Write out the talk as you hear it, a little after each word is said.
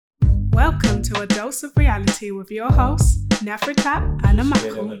to A Dose of Reality with your hosts, Nefritat and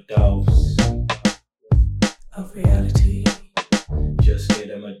Michael. A dose Of reality, Just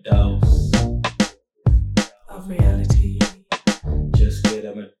get him a dose of reality, Just get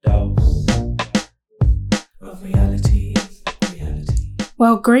him a dose of reality, reality.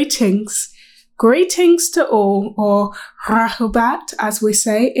 Well, greetings. Greetings to all, or rahubat as we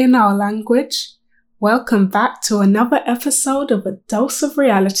say in our language. Welcome back to another episode of A Dose of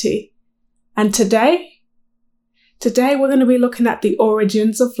Reality. And today we're going to be looking at the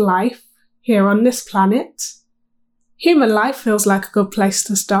origins of life here on this planet. Human life feels like a good place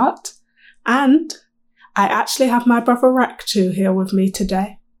to start. And I actually have my brother Raktu here with me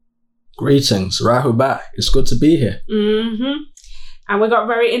today. Greetings, Rahubat. It's good to be here. And we got a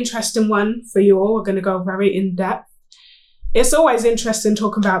very interesting one for you all. We're going to go very in depth. It's always interesting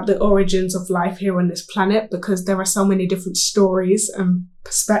talking about the origins of life here on this planet because there are so many different stories and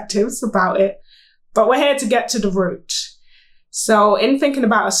perspectives about it. But we're here to get to the root. So in thinking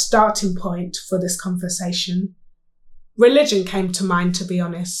about a starting point for this conversation, religion came to mind, to be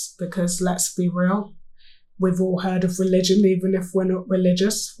honest, because let's be real. We've all heard of religion, even if we're not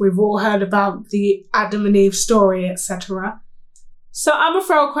religious. We've all heard about the Adam and Eve story, etc. So I'm going to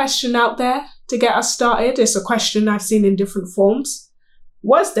throw a question out there to get us started. It's a question I've seen in different forms.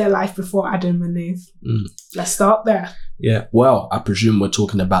 Was there life before Adam and Eve? Let's start there. Yeah, well, I presume we're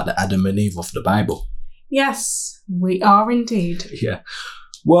talking about the Adam and Eve of the Bible. Yes, we are indeed. Yeah.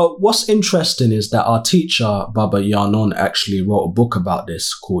 Well, what's interesting is that our teacher, Baba Yanon, actually wrote a book about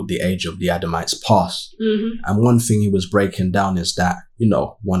this called The Age of the Adamites Past. And one thing he was breaking down is that,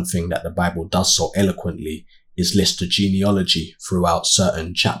 one thing that the Bible does so eloquently is list the genealogy throughout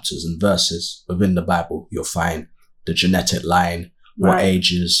certain chapters and verses within the Bible. You'll find the genetic line, what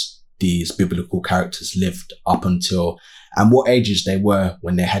ages these biblical characters lived up until, and what ages they were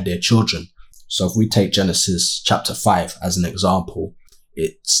when they had their children. So if we take Genesis chapter 5 as an example,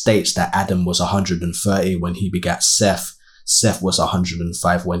 it states that Adam was 130 when he begat Seth. Seth was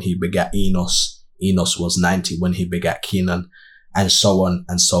 105 when he begat Enos. Enos was 90 when he begat Kenan, and so on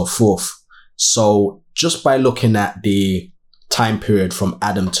and so forth. So just by looking at the time period from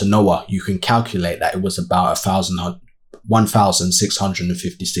Adam to Noah, you can calculate that it was about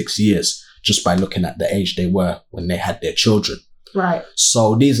 1,656 years just by looking at the age they were when they had their children. Right.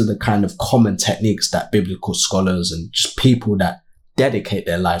 So these are the kind of common techniques that biblical scholars and just people that dedicate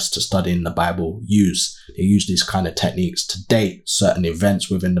their lives to studying the Bible use. They use these kind of techniques to date certain events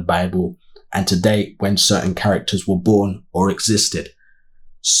within the Bible and to date when certain characters were born or existed.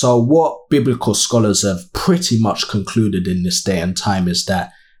 So what biblical scholars have pretty much concluded in this day and time is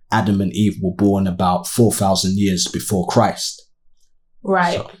that Adam and Eve were born about 4,000 years before Christ.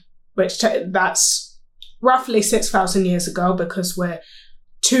 Right. So, Which that's roughly 6,000 years ago because we're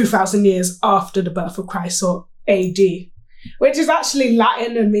 2,000 years after the birth of Christ, or AD, which is actually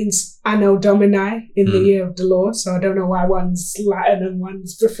Latin and means Anno Domini, in the year of the Lord. So I don't know why one's Latin and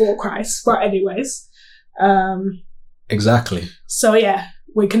one's before Christ. But anyways. Exactly. So yeah.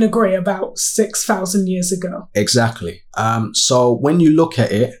 We can agree about 6,000 years ago. Exactly. So when you look at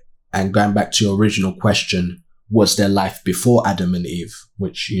it, and going back to your original question, was there life before Adam and Eve?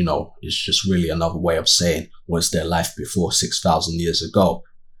 Which, is just really another way of saying, was there life before 6,000 years ago?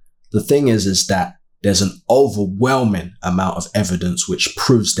 The thing is that there's an overwhelming amount of evidence which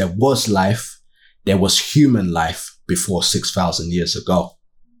proves there was life, there was human life before 6,000 years ago.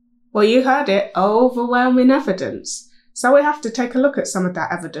 Well, you heard it, overwhelming evidence. So we have to take a look at some of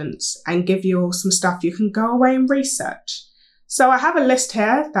that evidence and give you all some stuff you can go away and research. So I have a list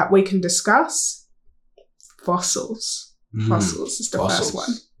here that we can discuss. Fossils. Fossils is the first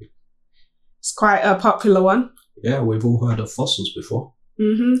one. It's quite a popular one. Yeah, we've all heard of fossils before.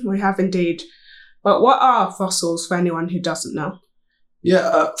 We have indeed. But what are fossils for anyone who doesn't know?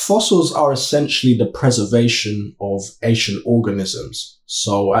 Yeah, fossils are essentially the preservation of ancient organisms.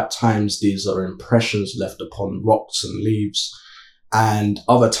 So at times these are impressions left upon rocks and leaves, and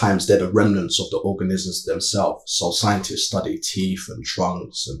other times they're the remnants of the organisms themselves. So scientists study teeth and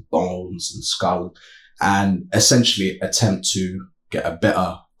trunks and bones and skull and essentially attempt to get a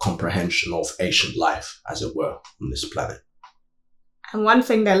better comprehension of ancient life, as it were, on this planet. And one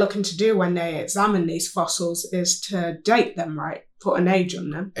thing they're looking to do when they examine these fossils is to date them, right? Put an age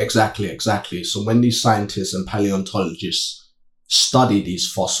on them. Exactly. So when these scientists and paleontologists study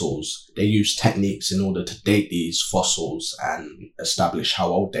these fossils, they use techniques in order to date these fossils and establish how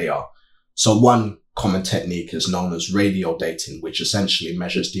old they are. So one common technique is known as radio dating, which essentially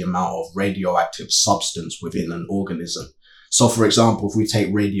measures the amount of radioactive substance within an organism. So for example, if we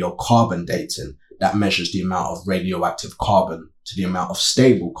take radiocarbon dating, that measures the amount of radioactive carbon to the amount of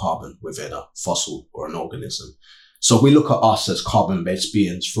stable carbon within a fossil or an organism. So if we look at us as carbon-based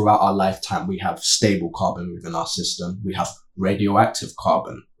beings, throughout our lifetime, we have stable carbon within our system. We have radioactive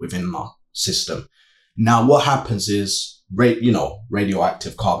carbon within our system. Now, what happens is,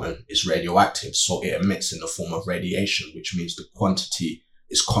 radioactive carbon is radioactive, so it emits in the form of radiation, which means the quantity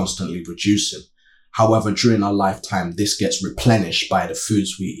is constantly reducing. However, during our lifetime, this gets replenished by the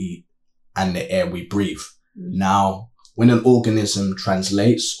foods we eat and the air we breathe. Now, when an organism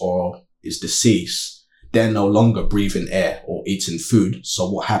translates or is deceased, they're no longer breathing air or eating food. So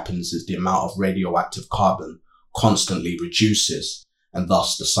what happens is the amount of radioactive carbon constantly reduces. And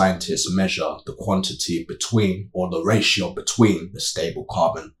thus the scientists measure the quantity between, or the ratio between, the stable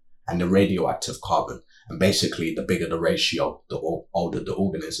carbon and the radioactive carbon. And basically, the bigger the ratio, the older the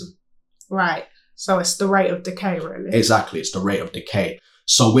organism. Right. So it's the rate of decay, really. Exactly. It's the rate of decay.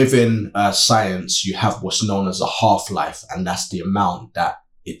 So within science, you have what's known as a half-life, and that's the amount that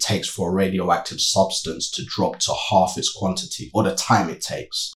it takes for a radioactive substance to drop to half its quantity, or the time it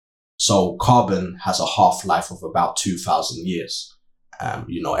takes. So carbon has a half-life of about 2,000 years.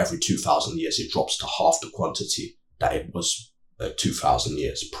 Every 2,000 years, it drops to half the quantity that it was 2,000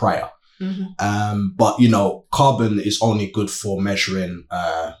 years prior. But carbon is only good for measuring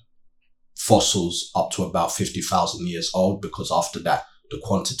fossils up to about 50,000 years old, because after that, the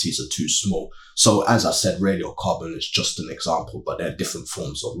quantities are too small. So as I said, radiocarbon is just an example, but there are different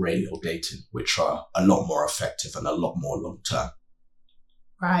forms of radio dating, which are a lot more effective and a lot more long-term.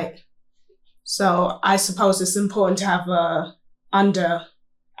 Right. So I suppose it's important to have a under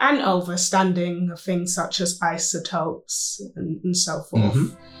and overstanding of things such as isotopes and so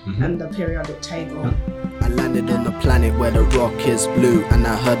forth, and the periodic table. I landed on a planet where the rock is blue, and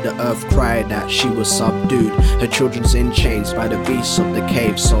I heard the earth cry that she was subdued. Her children's in chains by the beasts of the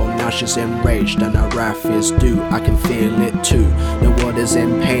cave, so now she's enraged and her wrath is due. I can feel it too. The world is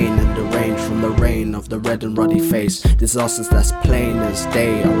in pain, and the rain from the rain of the red and ruddy face. Disasters that's plain as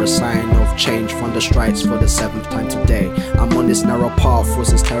day are a sign of change. Thunder strikes for the 7th time today. I'm on this narrow path,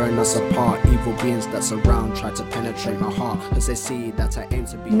 forces tearing us apart. Evil beings that surround try to penetrate my heart, cause they see that I aim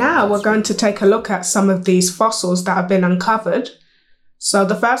to be. Now we're going to take a look at some of these fossils that have been uncovered. So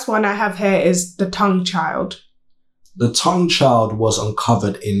the first one I have here is the tongue child. The tongue child was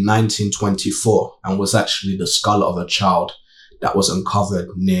uncovered in 1924 and was actually the skull of a child that was uncovered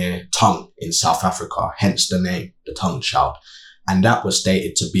near Tongue in South Africa, hence the name, the tongue child. And that was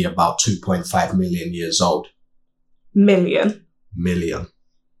dated to be about 2.5 million years old. Million.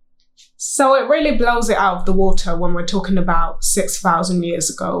 So it really blows it out of the water when we're talking about 6,000 years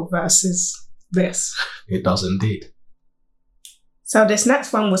ago versus this. It does indeed. So this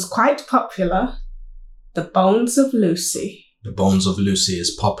next one was quite popular. The Bones of Lucy. The Bones of Lucy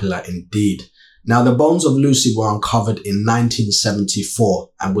is popular indeed. Now, the Bones of Lucy were uncovered in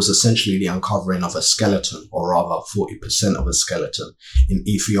 1974 and was essentially the uncovering of a skeleton, or rather 40% of a skeleton, in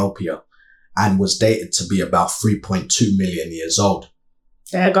Ethiopia, and was dated to be about 3.2 million years old.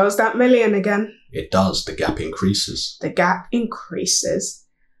 There goes that million again. It does. The gap increases. The gap increases.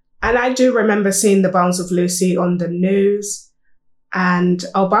 And I do remember seeing the Bones of Lucy on the news, and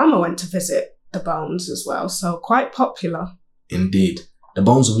Obama went to visit the bones as well, so quite popular. Indeed. The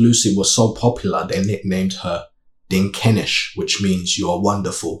Bones of Lucy were so popular they nicknamed her Dinkenish, which means you are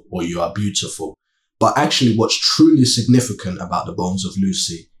wonderful or you are beautiful. But actually what's truly significant about the Bones of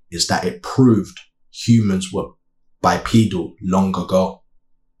Lucy is that it proved humans were bipedal long ago.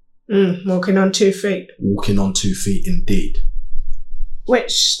 Walking on 2 feet. Walking on 2 feet indeed.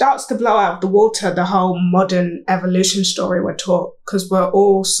 Which starts to blow out of the water the whole modern evolution story we're taught, because we're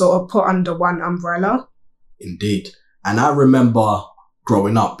all sort of put under one umbrella. Indeed. And I remember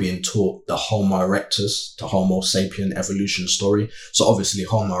growing up being taught the Homo erectus, the Homo sapien evolution story. So obviously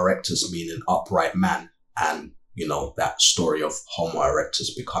Homo erectus meaning upright man, and that story of Homo erectus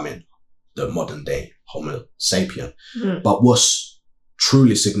becoming the modern day Homo sapien. But what's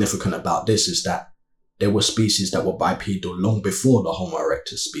truly significant about this is that there were species that were bipedal long before the Homo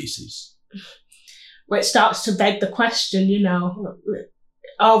erectus species. Which starts to beg the question,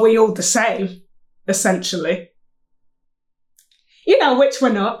 are we all the same, essentially? Which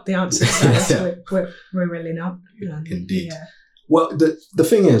we're not. The answer is Yeah. we're really not. Indeed. Yeah. Well, the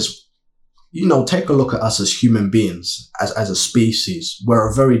thing is, take a look at us as human beings, as a species. We're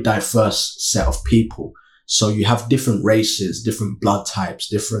a very diverse set of people. So you have different races, different blood types,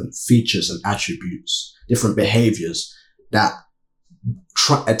 different features and attributes, different behaviors that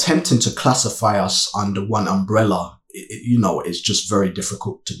attempting to classify us under one umbrella, it's just very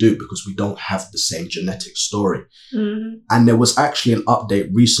difficult to do because we don't have the same genetic story. And there was actually an update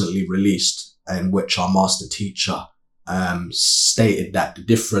recently released in which our master teacher stated that the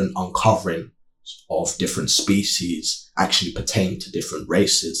different uncovering of different species actually pertain to different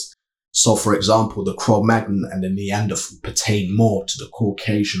races. So, for example, the Cro-Magnon and the Neanderthal pertain more to the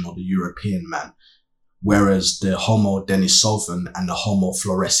Caucasian or the European man, whereas the Homo denisovans and the Homo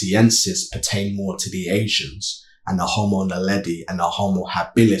floresiensis pertain more to the Asians, and the Homo naledi and the Homo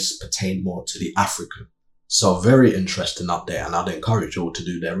habilis pertain more to the African. So very interesting up there, and I'd encourage you all to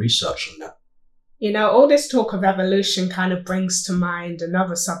do their research on that. You know, all this talk of evolution kind of brings to mind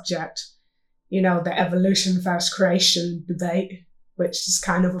another subject, you know, the evolution versus creation debate, which is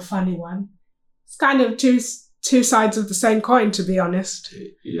kind of a funny one. It's kind of two sides of the same coin, to be honest.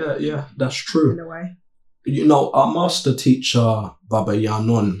 Yeah, that's true. In a way. You know, our master teacher, Baba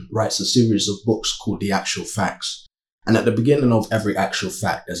Yanon, writes a series of books called The Actual Facts. And at the beginning of every actual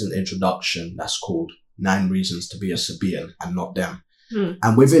fact, there's an introduction that's called 9 Reasons to be a Sabaean and Not Them.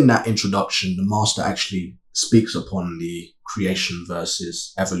 And within that introduction, the master actually speaks upon the creation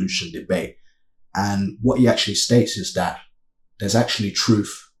versus evolution debate. And what he actually states is that there's actually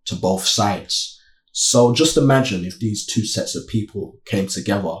truth to both sides. So just imagine if these two sets of people came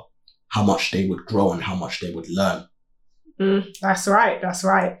together, how much they would grow and how much they would learn. That's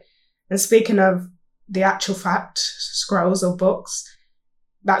right. And speaking of the actual fact scrolls or books,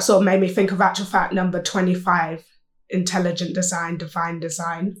 that sort of made me think of actual fact number 25, Intelligent Design, Divine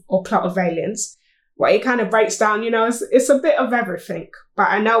Design, or Plot of Aliens, where it kind of breaks down, you know, it's a bit of everything. But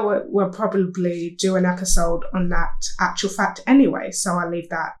I know we'll probably do an episode on that actual fact anyway, so I'll leave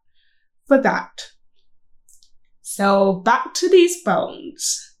that for that. So back to these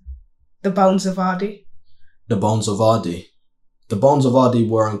bones. The bones of Adi. The bones of Adi. The bones of Adi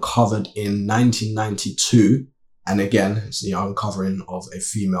were uncovered in 1992. And again, it's the uncovering of a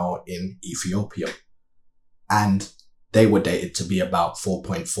female in Ethiopia. And they were dated to be about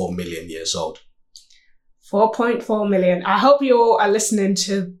 4.4 million years old. 4.4 million. I hope you all are listening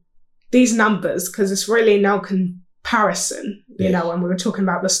to these numbers, because it's really no comparison, you know, when we were talking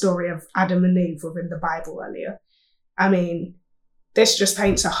about the story of Adam and Eve within the Bible earlier. I mean, this just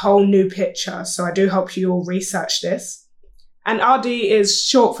paints a whole new picture. So I do hope you all research this. And Adi is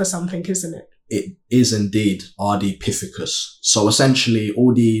short for something, isn't it? It is indeed Ardipithecus. So essentially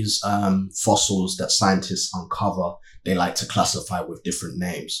all these fossils that scientists uncover, they like to classify with different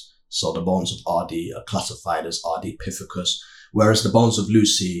names. So the bones of Adi are classified as Ardipithecus, whereas the bones of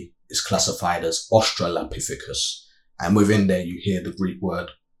Lucy is classified as Australopithecus. And within there you hear the Greek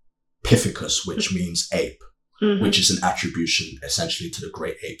word Pithecus, which means ape. Which is an attribution essentially to the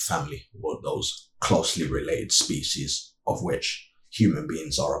great ape family, or those closely related species of which human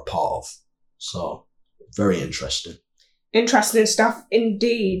beings are a part of. So, very interesting. Interesting stuff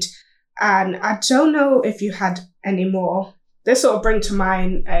indeed. And I don't know if you had any more. This sort of brings to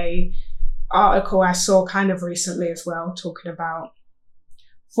mind a article I saw kind of recently as well, talking about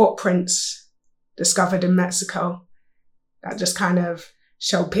footprints discovered in Mexico. That just kind of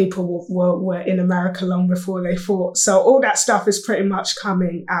show people were in America long before they thought. So all that stuff is pretty much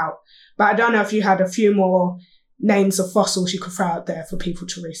coming out. But I don't know if you had a few more names of fossils you could throw out there for people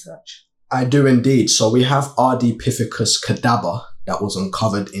to research. I do indeed. So we have Ardipithecus cadaver that was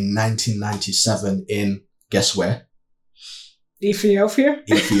uncovered in 1997 in, guess where? Ethiopia?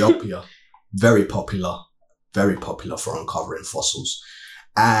 Ethiopia. Very popular for uncovering fossils.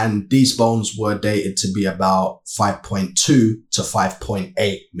 And these bones were dated to be about 5.2 to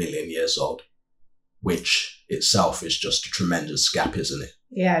 5.8 million years old, which itself is just a tremendous gap, isn't it?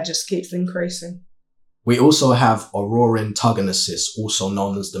 Yeah, it just keeps increasing. We also have Aurorin also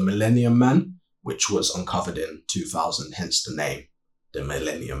known as the Millennium Man, which was uncovered in 2000, hence the name, the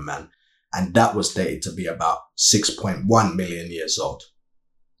Millennium Man. And that was dated to be about 6.1 million years old.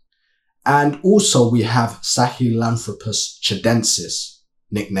 And also we have Sahelanthropus chadensis,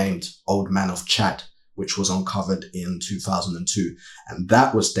 nicknamed Old Man of Chad, which was uncovered in 2002. And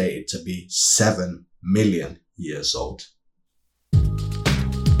that was dated to be 7 million years old.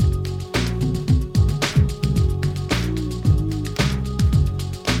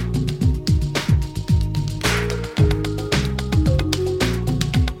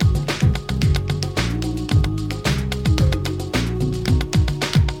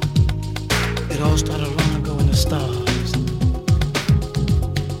 It all started long ago in the stars.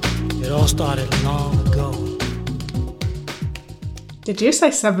 It all started long ago. Did you say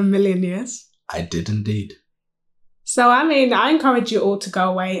 7 million years? I did indeed. So, I mean, I encourage you all to go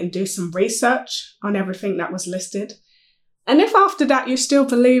away and do some research on everything that was listed. And if after that you still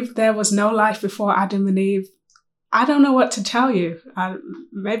believe there was no life before Adam and Eve, I don't know what to tell you.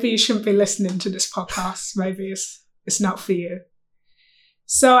 Maybe you shouldn't be listening to this podcast. Maybe it's not for you.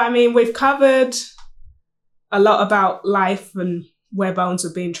 So, I mean, we've covered a lot about life and where bones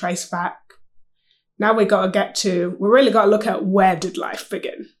are being traced back. Now we really got to look at where did life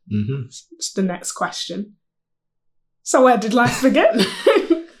begin? Mm-hmm. It's the next question. So where did life begin?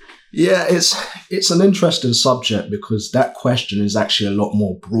 Yeah, it's an interesting subject because that question is actually a lot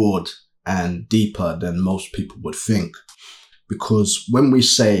more broad and deeper than most people would think. Because when we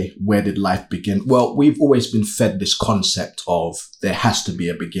say, where did life begin? Well, we've always been fed this concept of there has to be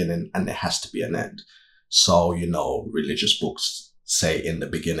a beginning and there has to be an end. So, religious books say in the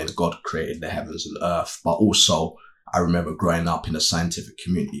beginning, God created the heavens and earth. But also, I remember growing up in a scientific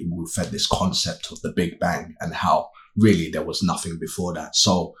community, we were fed this concept of the Big Bang and how really there was nothing before that.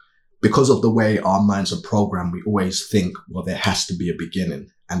 So because of the way our minds are programmed, we always think, well, there has to be a beginning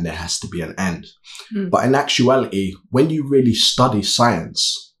and there has to be an end. But in actuality, when you really study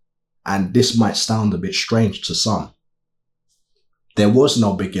science, and this might sound a bit strange to some, there was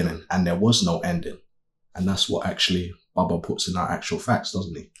no beginning and there was no ending. And that's what actually Baba puts in our actual facts,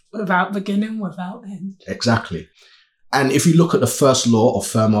 doesn't he? Without beginning, without end. Exactly. And if you look at the first law of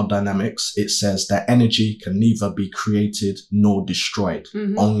thermodynamics, it says that energy can neither be created nor destroyed,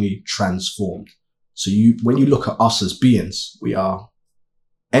 only transformed. So when you look at us as beings, we are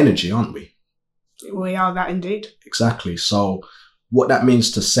energy, aren't we? We are that indeed. Exactly. So what that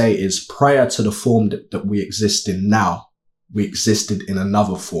means to say is prior to the form that we exist in now, we existed in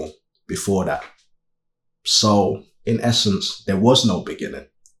another form before that. So in essence, there was no beginning.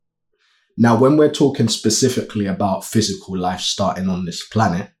 Now, when we're talking specifically about physical life starting on this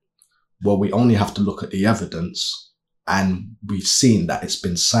planet, well, we only have to look at the evidence, and we've seen that it's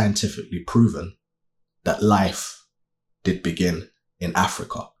been scientifically proven that life did begin in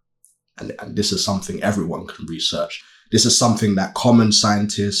Africa. And this is something everyone can research. This is something that common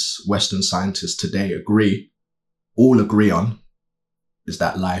scientists, Western scientists today all agree on, is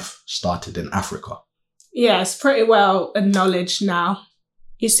that life started in Africa. Yeah, it's pretty well acknowledged now.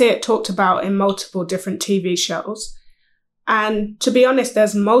 You see it talked about in multiple different TV shows. And to be honest,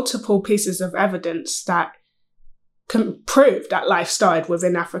 there's multiple pieces of evidence that can prove that life started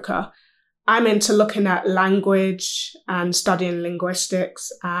within Africa. I'm into looking at language and studying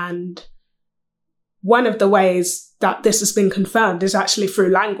linguistics. And one of the ways that this has been confirmed is actually through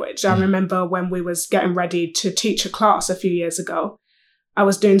language. I remember when we was getting ready to teach a class a few years ago, I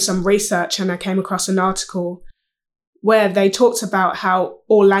was doing some research and I came across an article where they talked about how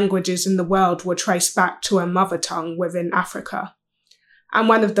all languages in the world were traced back to a mother tongue within Africa. And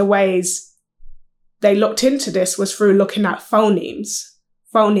one of the ways they looked into this was through looking at phonemes.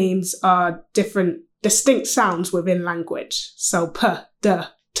 Phonemes are different, distinct sounds within language. So p, d,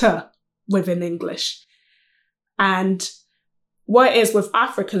 t within English. And what it is with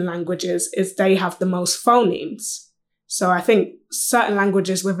African languages is they have the most phonemes. So I think certain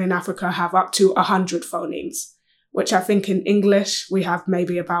languages within Africa have up to 100 phonemes, which I think in English we have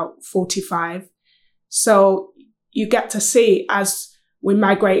maybe about 45. So you get to see as we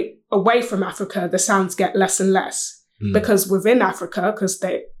migrate away from Africa, the sounds get less and less. Because within Africa, because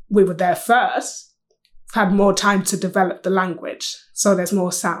we were there first, had more time to develop the language. So there's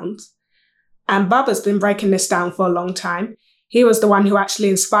more sounds. And Baba's been breaking this down for a long time. He was the one who actually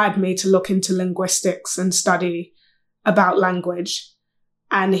inspired me to look into linguistics and study about language.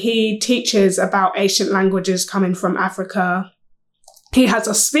 And he teaches about ancient languages coming from Africa. He has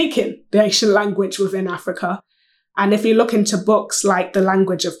us speaking the ancient language within Africa. And if you look into books like The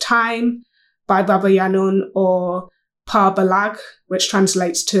Language of Time by Baba Yanun or Pa Balag, which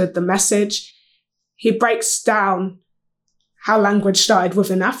translates to The Message, he breaks down how language started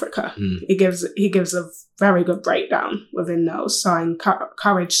within Africa. He gives a very good breakdown within those. So I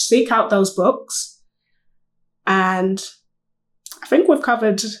encourage, seek out those books. And I think we've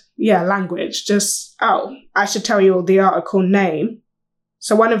covered, language. I should tell you the article name.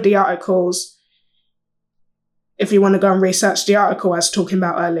 So one of the articles, if you want to go and research the article I was talking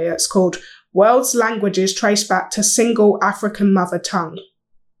about earlier, it's called World's Languages Traced Back to Single African Mother Tongue.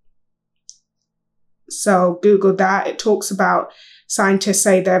 So Google that. It talks about scientists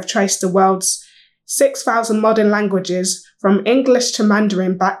say they've traced the world's 6,000 modern languages from English to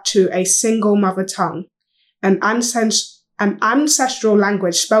Mandarin back to a single mother tongue, an ancestral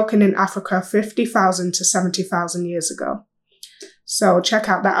language spoken in Africa 50,000 to 70,000 years ago. So check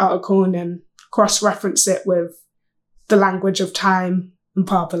out that article and then cross-reference it with The Language of Time and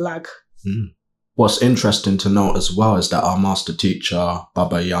Pa Balag. What's interesting to note as well is that our master teacher,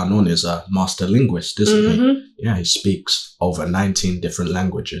 Baba Yanun, is a master linguist, isn't he? Yeah, he speaks over 19 different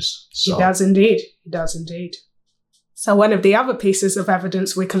languages. So. He does indeed. So one of the other pieces of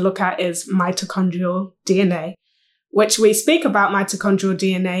evidence we can look at is mitochondrial DNA, which we speak about mitochondrial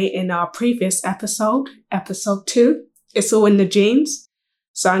DNA in our previous episode 2. It's all in the genes.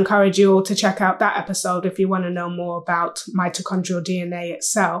 So I encourage you all to check out that episode if you want to know more about mitochondrial DNA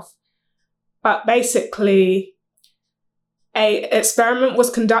itself. But basically, an experiment was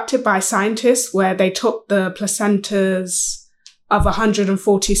conducted by scientists where they took the placentas of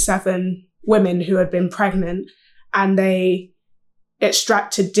 147 women who had been pregnant, and they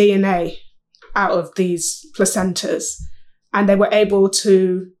extracted DNA out of these placentas. And they were able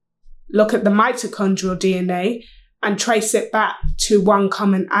to look at the mitochondrial DNA and trace it back to one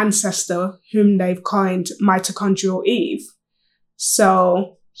common ancestor whom they've coined Mitochondrial Eve.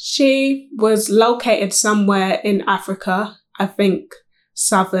 So she was located somewhere in Africa, I think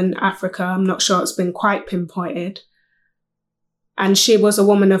Southern Africa. I'm not sure, it's been quite pinpointed. And she was a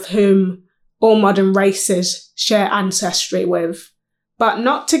woman of whom all modern races share ancestry with. But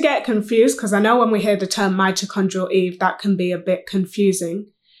not to get confused, because I know when we hear the term Mitochondrial Eve, that can be a bit confusing.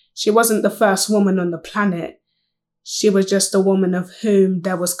 She wasn't the first woman on the planet. She was just a woman of whom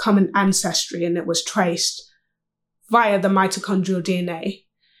there was common ancestry, and it was traced via the mitochondrial DNA.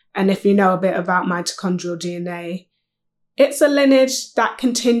 And if you know a bit about mitochondrial DNA, it's a lineage that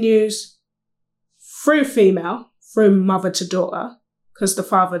continues through female, through mother to daughter, because the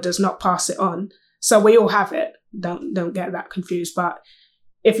father does not pass it on. So we all have it. Don't get that confused. But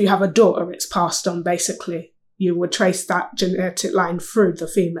if you have a daughter, it's passed on, basically. You would trace that genetic line through the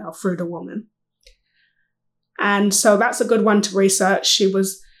female, through the woman. And so that's a good one to research. She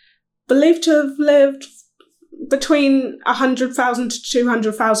was believed to have lived between 100,000 to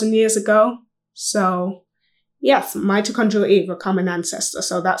 200,000 years ago. So yes, mitochondrial Eve, a common ancestor.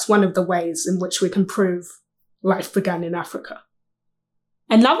 So that's one of the ways in which we can prove life began in Africa.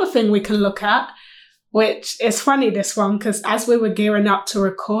 Another thing we can look at, which is funny, this one, because as we were gearing up to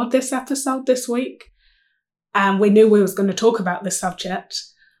record this episode this week, and we knew we was going to talk about this subject,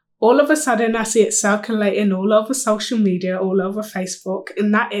 all of a sudden I see it circulating all over social media, all over Facebook,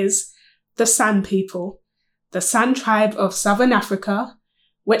 and that is the San people, the San tribe of Southern Africa,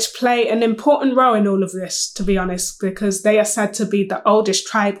 which play an important role in all of this, to be honest, because they are said to be the oldest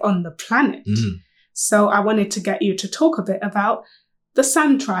tribe on the planet. So I wanted to get you to talk a bit about the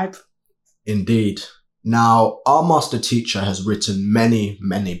San tribe. Indeed. Now, our master teacher has written many,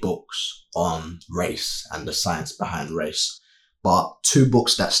 many books on race and the science behind race. But two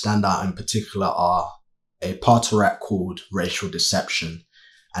books that stand out in particular are a Patriarch called Racial Deception,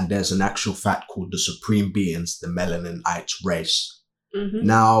 and there's an actual fact called The Supreme Beings, the Melaninite Race.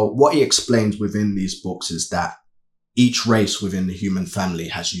 Now, what he explains within these books is that each race within the human family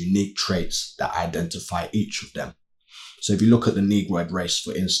has unique traits that identify each of them. So if you look at the Negroid race,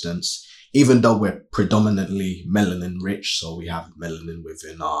 for instance, even though we're predominantly melanin rich, so we have melanin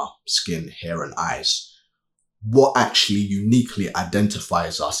within our skin, hair, and eyes, what actually uniquely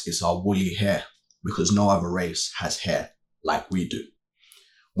identifies us is our woolly hair, because no other race has hair like we do.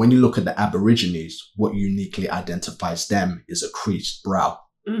 When you look at the Aborigines, what uniquely identifies them is a creased brow.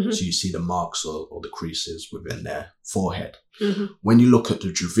 So you see the marks or the creases within their forehead. When you look at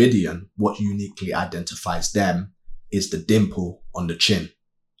the Dravidian, what uniquely identifies them is the dimple on the chin.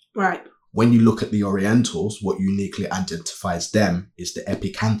 Right. When you look at the Orientals, what uniquely identifies them is the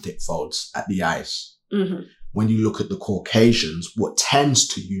epicanthic folds at the eyes. When you look at the Caucasians, what tends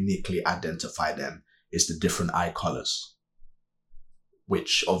to uniquely identify them is the different eye colors,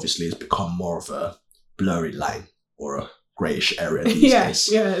 which obviously has become more of a blurry line or a grayish area these days.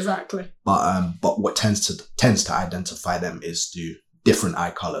 Yeah, exactly. But what tends to identify them is the different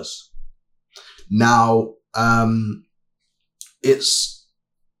eye colors. Now, it's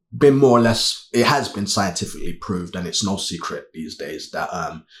been more or less, it has been scientifically proved, and it's no secret these days that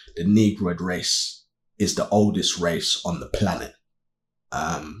the Negroid race is the oldest race on the planet,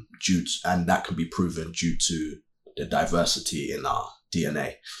 and that can be proven due to the diversity in our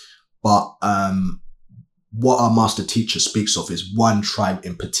DNA. But what our master teacher speaks of is one tribe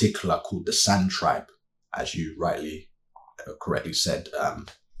in particular called the San tribe, as you correctly said,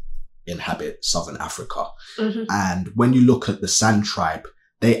 inhabit Southern Africa. And when you look at the San tribe,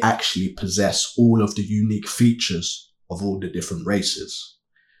 they actually possess all of the unique features of all the different races.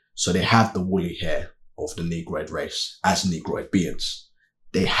 So they have the woolly hair of the Negroid race as Negroid beings.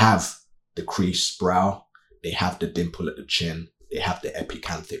 They have the creased brow, they have the dimple at the chin, they have the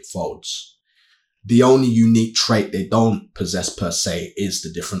epicanthic folds. The only unique trait they don't possess per se is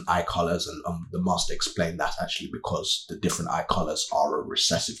the different eye colors, and the master explained that actually because the different eye colors are a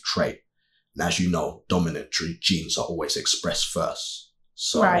recessive trait. And as you know, dominant genes are always expressed first.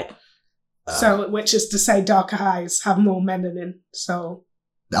 So, right. So, which is to say darker eyes have more melanin. So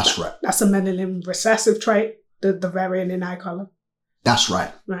that's right. That's a melanin recessive trait. the variant in eye color. That's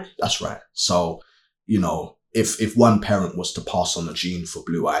right. Right. That's right. So, if one parent was to pass on a gene for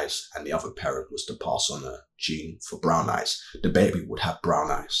blue eyes and the other parent was to pass on a gene for brown eyes, the baby would have brown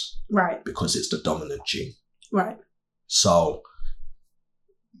eyes. Right. Because it's the dominant gene. Right. So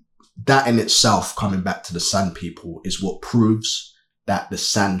that in itself, coming back to the San people, is what proves that the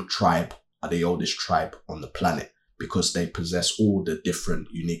San tribe are the oldest tribe on the planet, because they possess all the different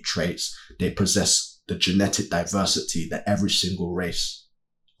unique traits. They possess the genetic diversity that every single race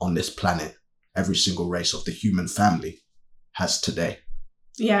on this planet, every single race of the human family has today.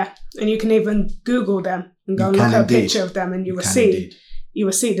 Yeah, and you can even Google them and go look at a picture of them, and you will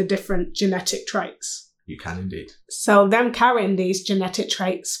see the different genetic traits. You can indeed. So them carrying these genetic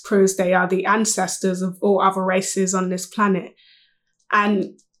traits proves they are the ancestors of all other races on this planet.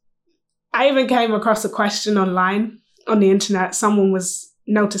 And I even came across a question online on the internet. Someone was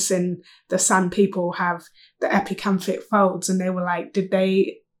noticing the San people have the epicanthic folds, and they were like, did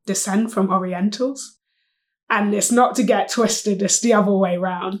they descend from Orientals? And it's not to get twisted, it's the other way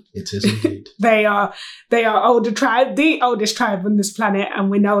around. It is indeed. They are older tribe, the oldest tribe on this planet, and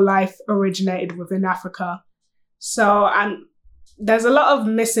we know life originated within Africa. So, and there's a lot of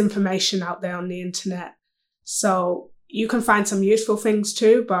misinformation out there on the internet. So you can find some useful things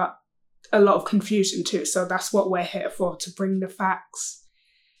too, but a lot of confusion too. So that's what we're here for, to bring the facts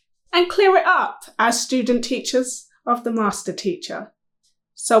and clear it up as student teachers of the master teacher.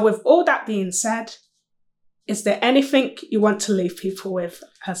 So with all that being said, is there anything you want to leave people with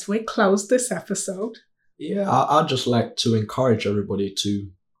as we close this episode? Yeah, I'd just like to encourage everybody to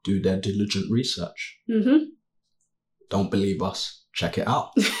do their diligent research. Mm-hmm. Don't believe us, check it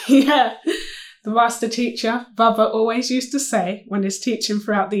out. Yeah, the master teacher, Baba, always used to say when he's teaching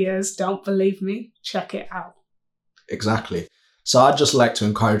throughout the years, don't believe me, check it out. Exactly. So I'd just like to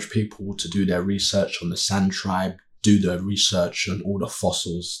encourage people to do their research on the San tribe, do their research on all the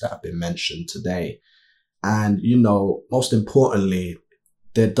fossils that have been mentioned today. And, most importantly,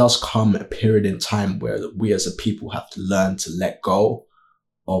 there does come a period in time where we as a people have to learn to let go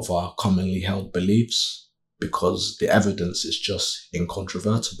of our commonly held beliefs, because the evidence is just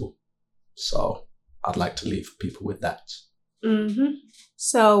incontrovertible. So I'd like to leave people with that. Mm-hmm.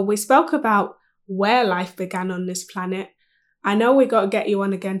 So we spoke about where life began on this planet. I know we got to get you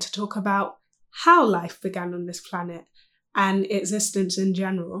on again to talk about how life began on this planet and existence in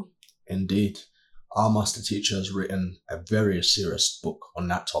general. Indeed. Our master teacher has written a very serious book on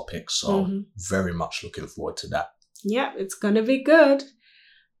that topic, so very much looking forward to that. Yep, it's going to be good.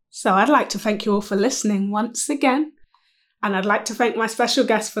 So I'd like to thank you all for listening once again. And I'd like to thank my special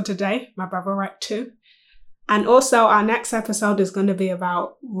guest for today, my brother Rectu. And also our next episode is going to be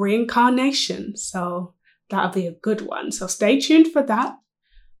about reincarnation, so that'll be a good one. So stay tuned for that.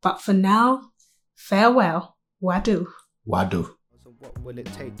 But for now, farewell. Wadu. Wadu. What will it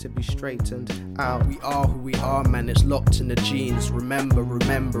take to be straightened out? We are who we are, man, it's locked in the genes. Remember,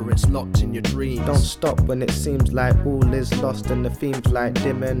 it's locked in your dreams. Don't stop when it seems like all is lost, and the themes like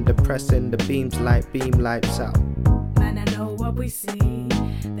dim and depressing, the beams like beam lights out. Man, I know what we see.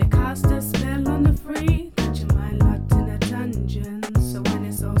 They cast a spell on the free. Got your mind locked in a dungeon. So when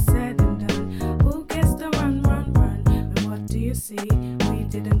it's all said and done, who gets to run? And what do you see? We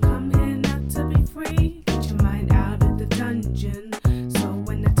didn't come here not to be free. Get your mind out of the dungeon.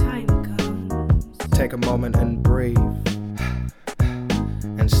 Take a moment and breathe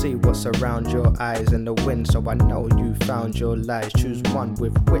and see what's around your eyes in the wind, so I know you found your lies. Choose one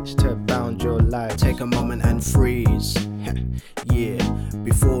with which to bound your life. Take a moment and freeze. Yeah,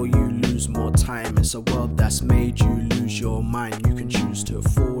 before you lose more time. It's a world that's made you lose your mind. You can choose to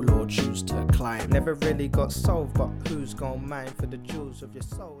fall or choose to climb. Never really got solved, but who's gonna mind for the jewels of your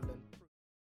soul?